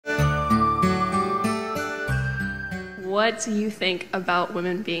what do you think about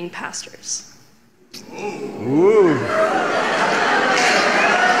women being pastors? Ooh.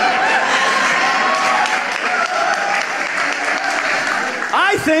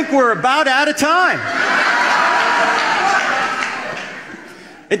 I think we're about out of time.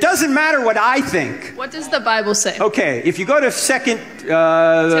 It doesn't matter what I think. What does the Bible say? Okay, if you go to 1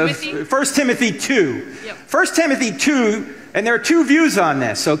 Timothy 2. Yep. 1 Timothy 2, and there are two views on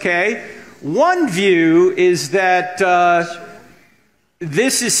this, okay? One view is that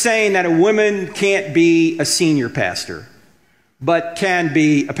this is saying that a woman can't be a senior pastor, but can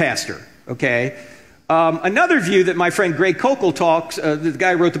be a pastor, okay? Another view that my friend Greg Kokel talks, the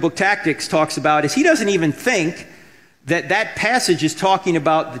guy who wrote the book Tactics, talks about is he doesn't even think that passage is talking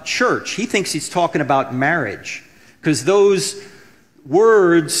about the church. He thinks he's talking about marriage, because those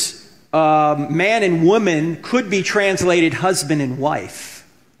words, man and woman, could be translated husband and wife,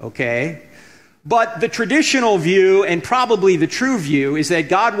 okay? But the traditional view, and probably the true view, is that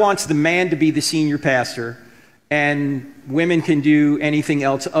God wants the man to be the senior pastor, and women can do anything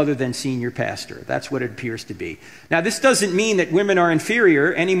else other than senior pastor. That's what it appears to be. Now, this doesn't mean that women are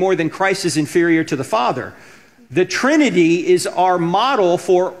inferior any more than Christ is inferior to the Father. The Trinity is our model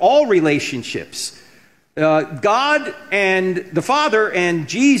for all relationships. God and the Father and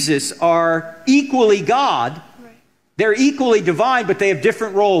Jesus are equally God. They're equally divine, but they have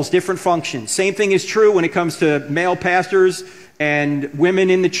different roles, different functions. Same thing is true when it comes to male pastors and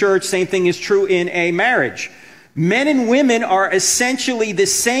women in the church. Same thing is true in a marriage. Men and women are essentially the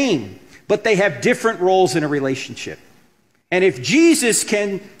same, but they have different roles in a relationship. And if Jesus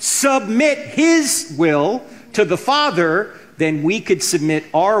can submit his will to the Father, then we could submit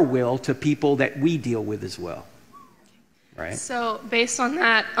our will to people that we deal with as well. Right? So based on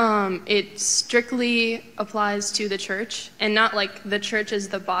that, it strictly applies to the church, and not like the church is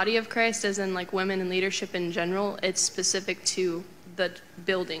the body of Christ, as in like women in leadership in general. It's specific to the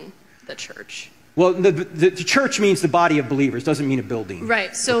building, the church. Well, the church means the body of believers, doesn't mean a building.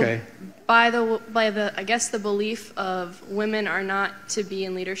 Right. So okay. by the I guess the belief of women are not to be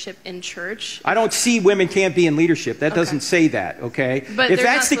in leadership in church. I don't see women can't be in leadership. That doesn't say that, okay? But if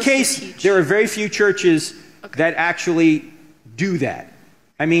that's the case, there are very few churches that actually do that.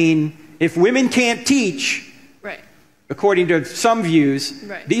 I mean, if women can't teach, according to some views,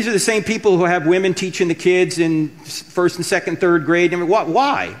 these are the same people who have women teaching the kids in first and second, third grade. I mean,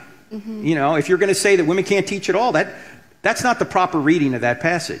 why? Mm-hmm. You know, if you're going to say that women can't teach at all, that's not the proper reading of that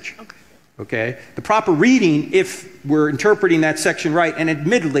passage. Okay? The proper reading, if we're interpreting that section right, and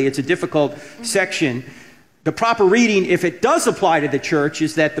admittedly it's a difficult section, the proper reading, if it does apply to the church,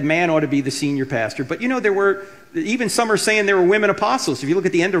 is that the man ought to be the senior pastor. But you know, even some are saying there were women apostles. If you look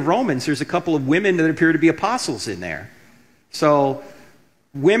at the end of Romans, there's a couple of women that appear to be apostles in there. So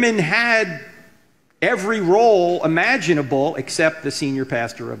women had every role imaginable except the senior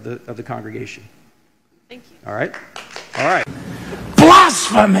pastor of the congregation. Thank you. All right? All right.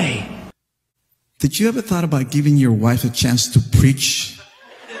 Blasphemy! Did you ever thought about giving your wife a chance to preach?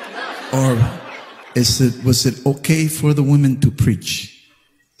 Or was it okay for the women to preach?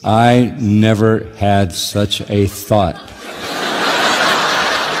 I never had such a thought.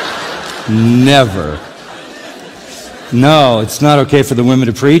 Never. No, it's not okay for the women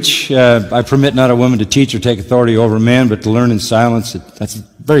to preach. I permit not a woman to teach or take authority over a man, but to learn in silence. That's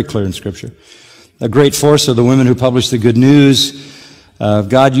very clear in Scripture. A great force of the women who publish the good news.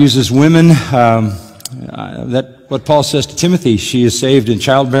 God uses women. What Paul says to Timothy, she is saved in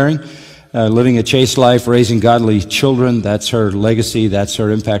childbearing, living a chaste life, raising godly children. That's her legacy. That's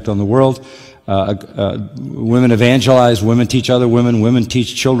her impact on the world. Women evangelize, women teach other women, women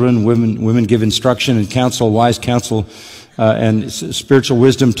teach children, women give instruction and counsel, wise counsel, and spiritual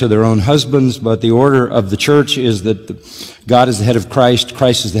wisdom to their own husbands. But the order of the church is that God is the head of Christ,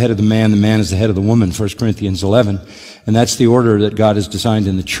 Christ is the head of the man is the head of the woman, 1 Corinthians 11. And that's the order that God has designed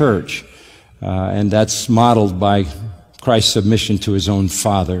in the church. And that's modeled by Christ's submission to his own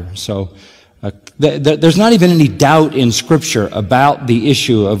Father. So there's not even any doubt in Scripture about the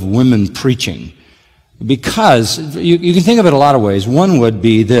issue of women preaching, because you can think of it a lot of ways. One would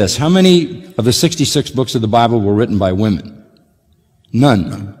be this: how many of the 66 books of the Bible were written by women?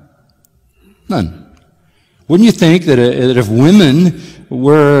 None. None. Wouldn't you think that if women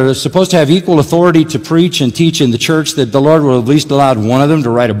were supposed to have equal authority to preach and teach in the church, that the Lord would have at least allowed one of them to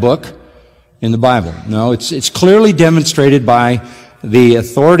write a book in the Bible? No, it's clearly demonstrated by the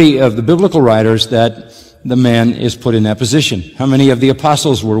authority of the biblical writers that the man is put in that position. How many of the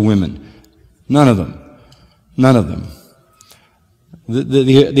apostles were women? None of them. None of them.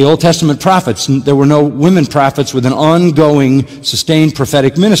 The Old Testament prophets, there were no women prophets with an ongoing, sustained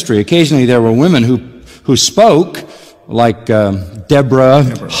prophetic ministry. Occasionally there were women who spoke, like Deborah,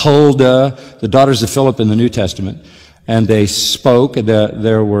 Huldah, the daughters of Philip in the New Testament, and they spoke.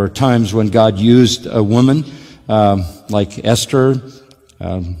 There were times when God used a woman like Esther,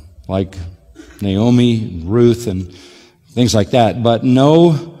 like Naomi, Ruth, and things like that. But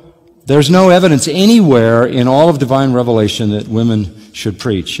there's no evidence anywhere in all of divine revelation that women should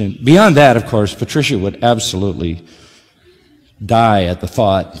preach. And beyond that, of course, Patricia would absolutely die at the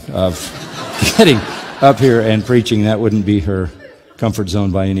thought of getting up here and preaching. That wouldn't be her comfort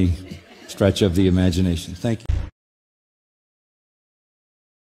zone by any stretch of the imagination. Thank you.